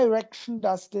which direction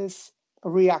does this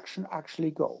reaction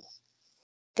actually go?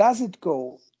 Does it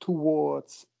go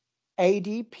towards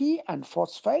ADP and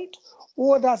phosphate,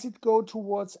 or does it go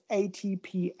towards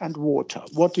ATP and water?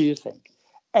 What do you think?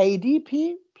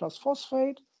 ADP plus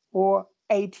phosphate or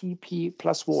ATP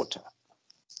plus water?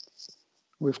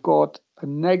 We've got a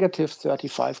negative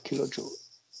 35 kilojoule.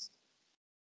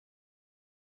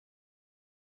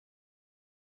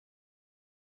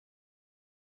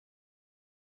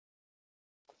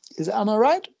 Am I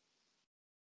right?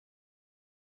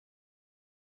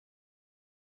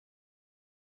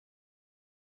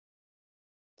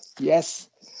 Yes.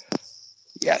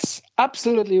 Yes,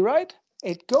 absolutely right.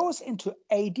 It goes into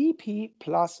ADP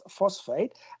plus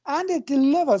phosphate, and it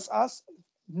delivers us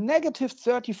negative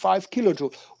 35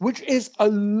 kilojoule, which is a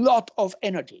lot of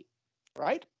energy,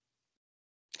 right?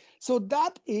 So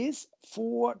that is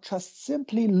for just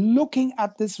simply looking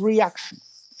at this reaction,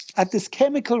 at this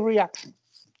chemical reaction.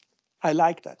 I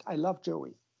like that. I love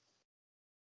Joey.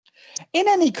 In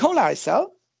an E. coli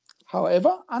cell,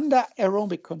 however, under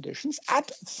aerobic conditions at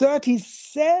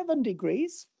 37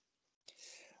 degrees,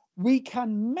 we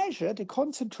can measure the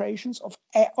concentrations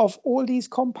of all these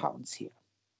compounds here.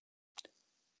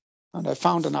 And I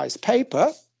found a nice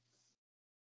paper.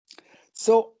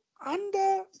 So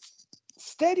under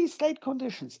steady state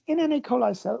conditions in an E.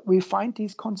 coli cell, we find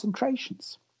these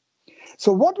concentrations.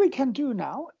 So what we can do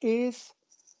now is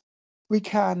we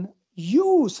can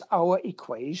use our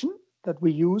equation that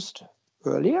we used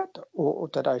earlier, or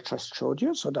that I just showed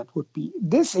you. So that would be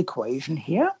this equation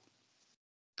here.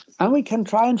 And we can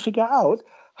try and figure out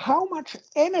how much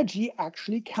energy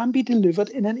actually can be delivered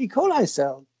in an E. coli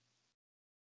cell.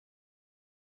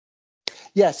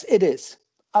 Yes, it is.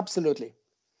 Absolutely.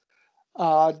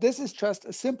 This is just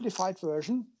a simplified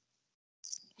version,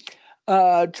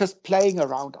 just playing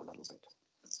around a little bit.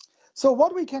 So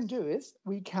what we can do is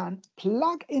we can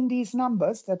plug in these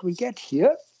numbers that we get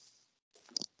here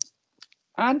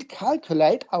and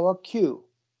calculate our Q,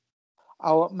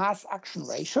 our mass action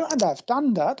ratio. And I've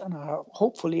done that, and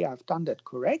hopefully I've done that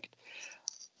correct.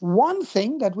 One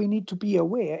thing that we need to be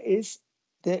aware is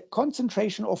the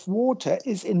concentration of water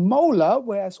is in molar,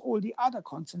 whereas all the other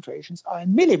concentrations are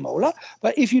in millimolar.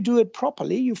 But if you do it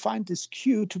properly, you find this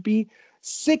Q to be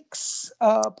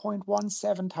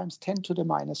 6.17 times 10 to the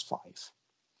minus 5.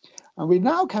 And we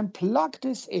now can plug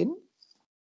this in.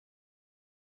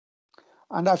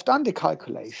 And I've done the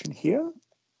calculation here.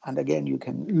 And again, you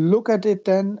can look at it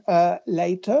then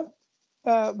later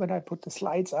when I put the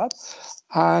slides up.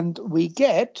 And we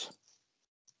get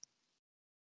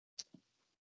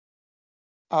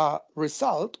a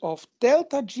result of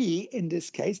delta G, in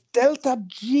this case, delta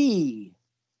G,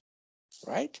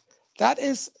 right? That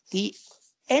is the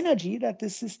energy that the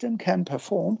system can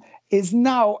perform is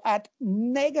now at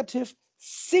negative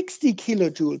 60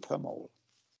 kilojoule per mole.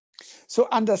 So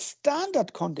under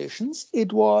standard conditions,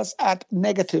 it was at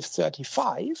negative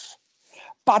 35.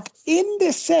 But in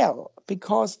the cell,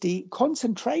 because the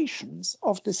concentrations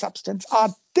of the substance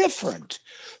are different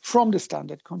from the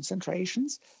standard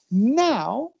concentrations,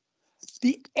 now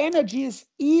the energy is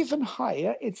even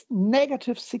higher. It's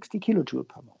negative 60 kilojoule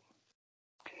per mole.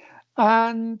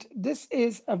 And this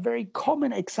is a very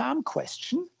common exam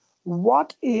question.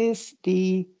 What is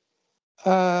the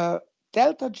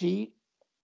delta G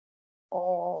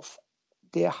of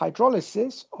the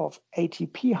hydrolysis of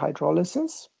ATP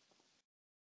hydrolysis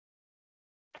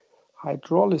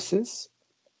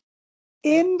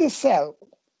in the cell?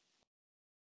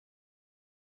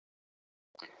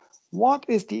 What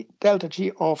is the delta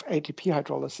G of ATP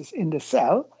hydrolysis in the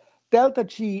cell? Delta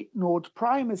G node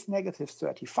prime is negative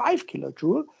 35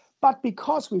 kilojoule, but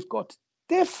because we've got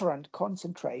different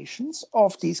concentrations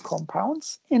of these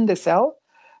compounds in the cell,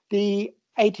 the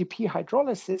ATP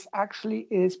hydrolysis actually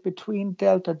is between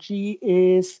delta G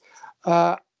is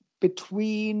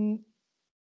between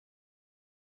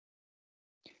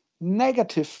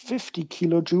negative 50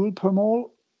 kilojoule per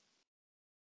mole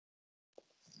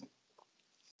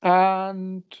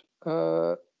and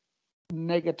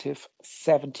negative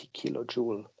 70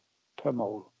 kilojoule per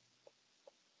mole.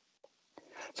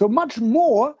 So much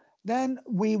more than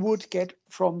we would get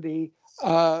from the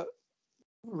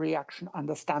reaction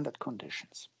under standard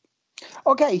conditions.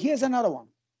 Okay, here's another one.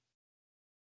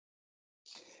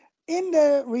 In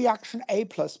the reaction A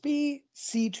plus B,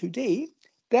 C to D,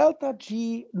 delta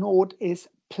G node is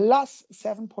plus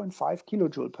 7.5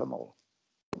 kilojoule per mole.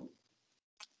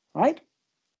 Right?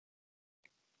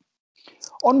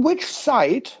 On which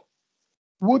side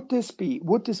would this be?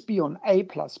 Would this be on A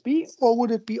plus B or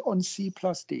would it be on C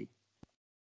plus D?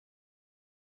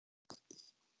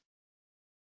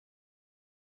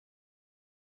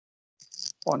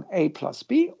 On A plus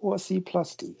B or C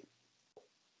plus D,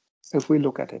 if we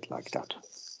look at it like that.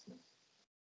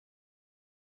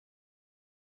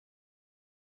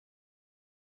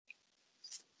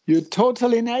 You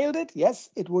totally nailed it. Yes,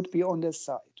 it would be on this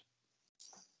side.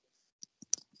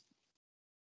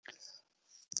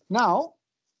 Now,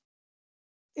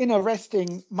 in a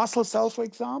resting muscle cell, for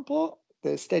example,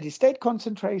 the steady state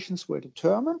concentrations were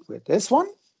determined with this one.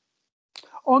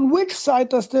 On which side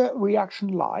does the reaction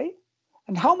lie?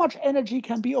 And how much energy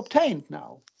can be obtained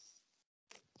now?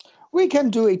 We can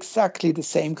do exactly the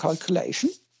same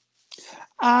calculation.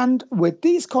 And with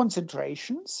these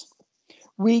concentrations,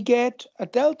 we get a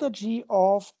delta G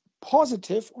of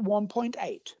positive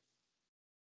 1.8.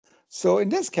 So in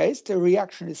this case, the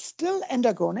reaction is still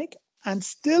endergonic and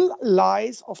still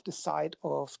lies off the side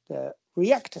of the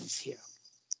reactants here.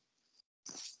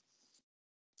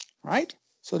 Right?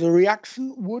 So the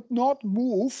reaction would not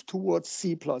move towards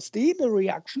C plus D. The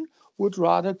reaction would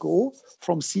rather go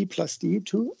from C plus D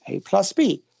to A plus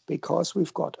B because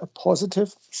we've got a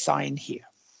positive sign here.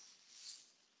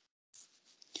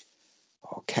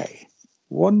 Okay,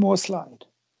 one more slide.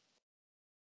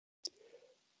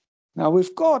 Now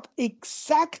we've got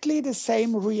exactly the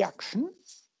same reaction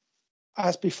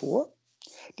as before.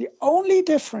 The only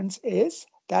difference is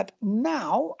that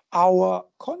now our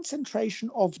concentration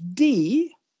of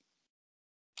D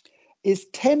is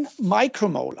 10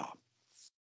 micromolar,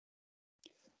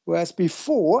 whereas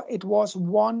before it was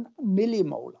 1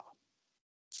 millimolar.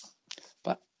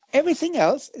 But everything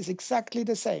else is exactly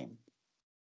the same,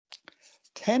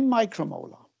 10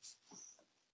 micromolar.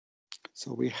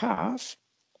 So we have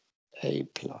A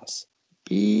plus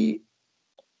B,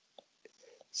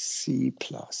 C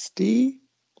plus D.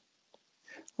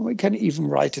 We can even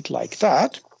write it like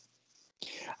that.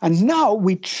 And now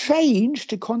we change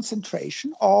the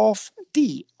concentration of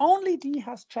D. Only D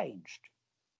has changed.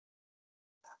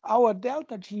 Our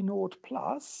delta G naught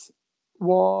plus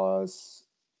was,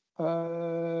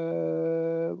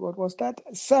 what was that?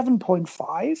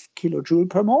 7.5 kilojoule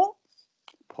per mole,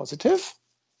 positive.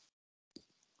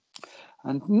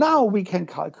 And now we can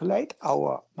calculate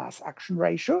our mass action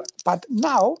ratio, but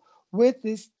now with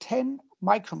this 10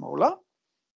 micromolar,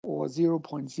 or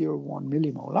 0.01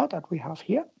 millimolar that we have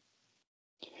here.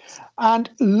 And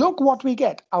look what we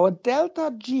get. Our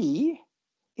delta G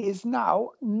is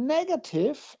now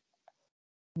negative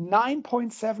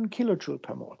 9.7 kilojoule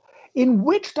per mole. In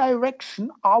which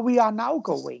direction are we now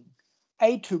going?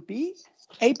 A to B,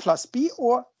 A plus B,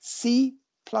 or C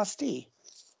plus D?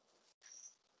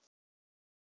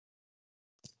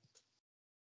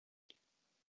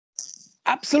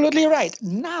 Absolutely right.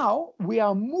 Now we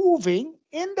are moving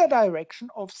in the direction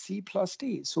of C plus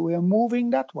D. So we are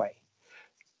moving that way.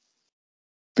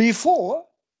 Before,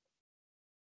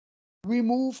 we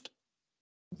moved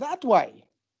that way.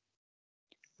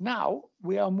 Now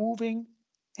we are moving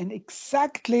in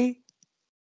exactly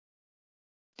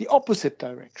the opposite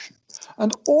direction.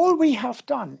 And all we have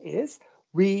done is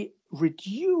we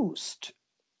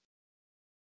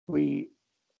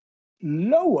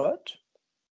lowered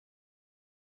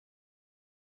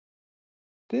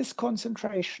this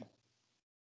concentration.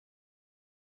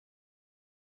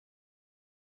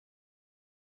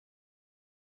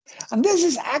 And this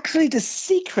is actually the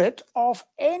secret of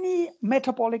any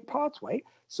metabolic pathway.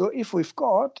 So if we've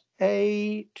got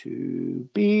A to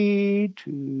B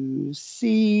to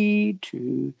C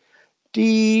to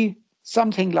D,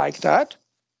 something like that,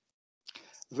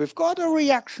 we've got a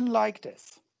reaction like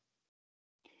this.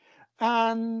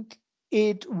 And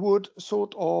it would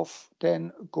sort of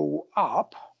then go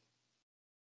up.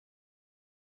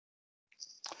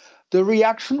 The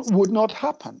reaction would not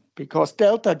happen because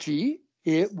delta G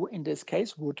in this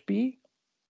case would be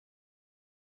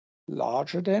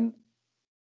larger than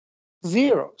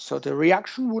 0. So the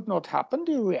reaction would not happen.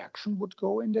 The reaction would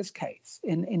go in this case,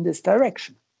 in this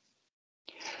direction.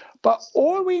 But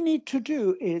all we need to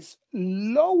do is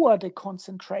lower the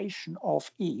concentration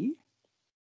of E,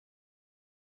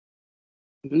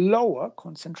 lower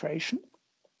concentration.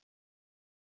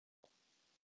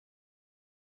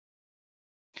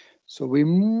 So we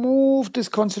move this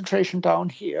concentration down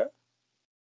here.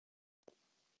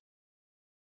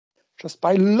 Just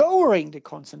by lowering the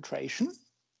concentration.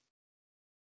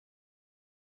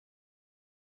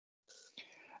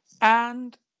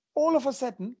 And all of a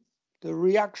sudden, the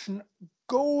reaction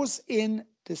goes in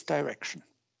this direction.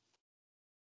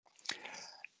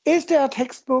 Is there a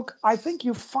textbook? I think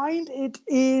you find it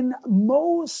in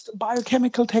most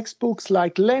biochemical textbooks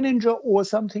like Leninger or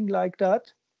something like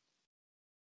that.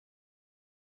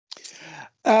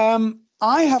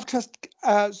 I have just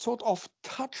sort of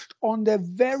touched on the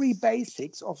very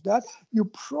basics of that. You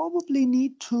probably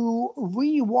need to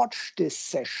re-watch this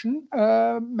session,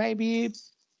 maybe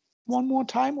one more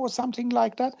time or something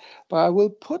like that. But I will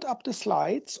put up the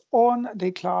slides on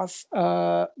the class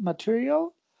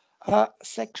material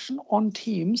section on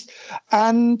Teams.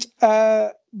 And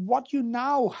what you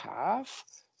now have,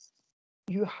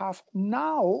 you have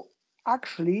now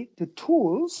actually the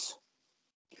tools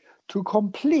to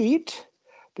complete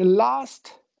the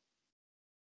last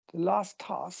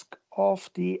task of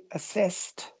the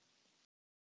assessed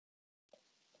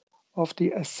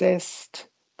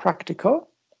practical,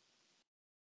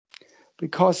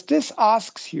 because this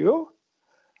asks you,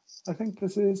 I think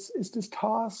this is this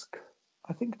task,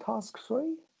 I think task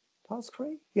 3? Task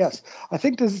 3? Yes, I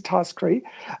think this is task 3.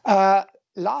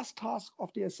 Last task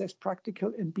of the assessed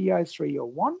practical in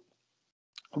BI301,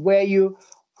 where you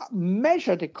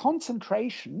measure the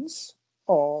concentrations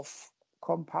of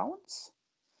compounds.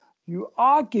 You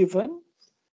are given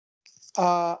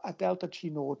a delta G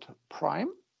naught prime.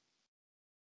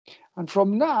 And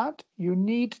from that, you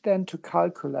need then to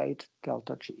calculate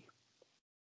delta G.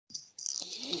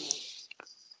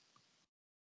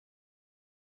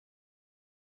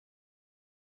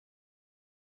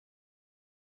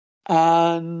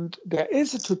 And there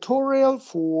is a tutorial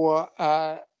for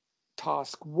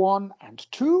task 1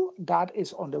 and 2 that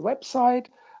is on the website.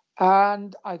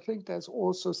 And I think there's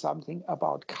also something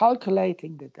about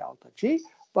calculating the delta G.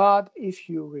 But if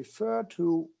you refer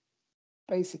to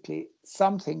basically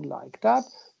something like that,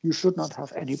 you should not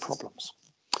have any problems.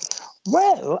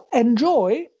 Well,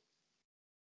 enjoy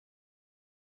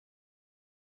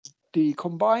the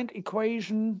combined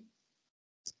equation.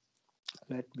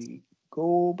 Let me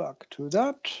go back to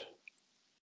that.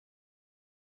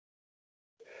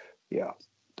 Yeah,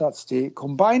 that's the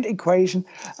combined equation.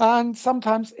 And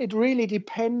sometimes it really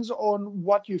depends on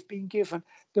what you've been given.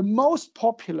 The most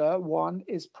popular one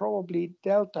is probably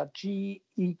delta G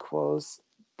equals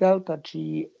delta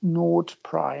G naught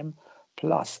prime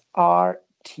plus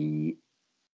RT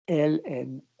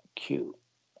ln Q.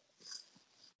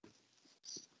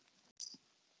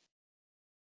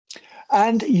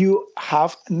 And you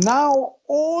have now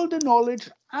all the knowledge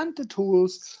and the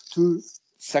tools to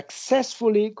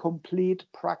successfully complete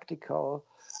practical,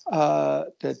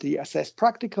 the assessed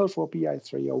practical for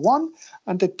BI301.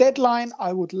 And the deadline,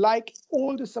 I would like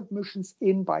all the submissions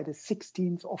in by the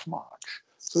 16th of March.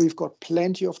 So you've got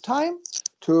plenty of time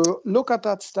to look at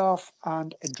that stuff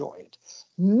and enjoy it.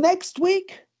 Next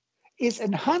week is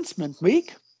enhancement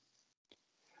week.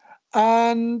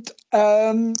 And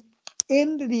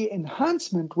in the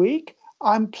enhancement week,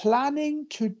 I'm planning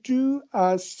to do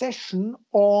a session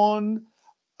on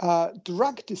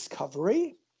drug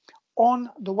discovery on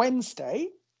the Wednesday,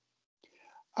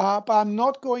 but I'm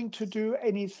not going to do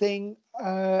anything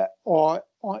or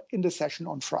in the session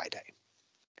on Friday.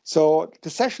 So the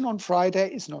session on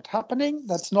Friday is not happening.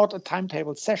 That's not a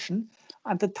timetable session.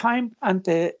 And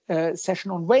the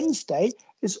session on Wednesday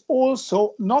is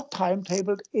also not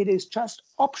timetabled. It is just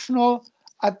optional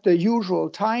at the usual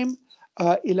time,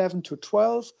 11 to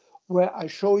 12, where I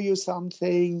show you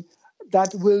something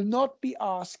that will not be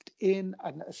asked in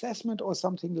an assessment or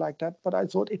something like that. But I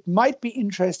thought it might be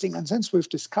interesting. And since we've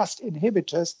discussed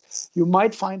inhibitors, you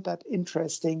might find that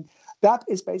interesting. That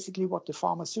is basically what the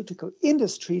pharmaceutical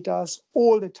industry does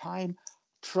all the time.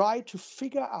 Try to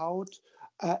figure out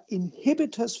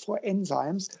inhibitors for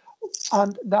enzymes,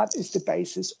 and that is the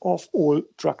basis of all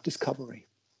drug discovery.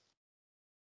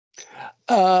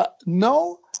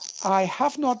 No, I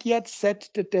have not yet set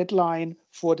the deadline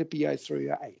for the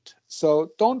BI308.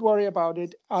 So don't worry about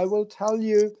it. I will tell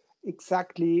you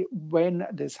exactly when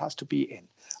this has to be in.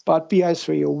 But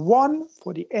BI301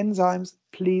 for the enzymes,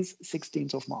 please,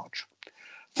 16th of March.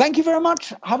 Thank you very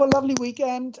much. Have a lovely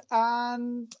weekend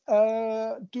and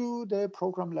do the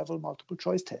program level multiple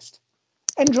choice test.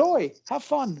 Enjoy. Have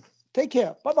fun. Take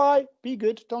care. Bye-bye. Be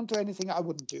good. Don't do anything I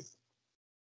wouldn't do.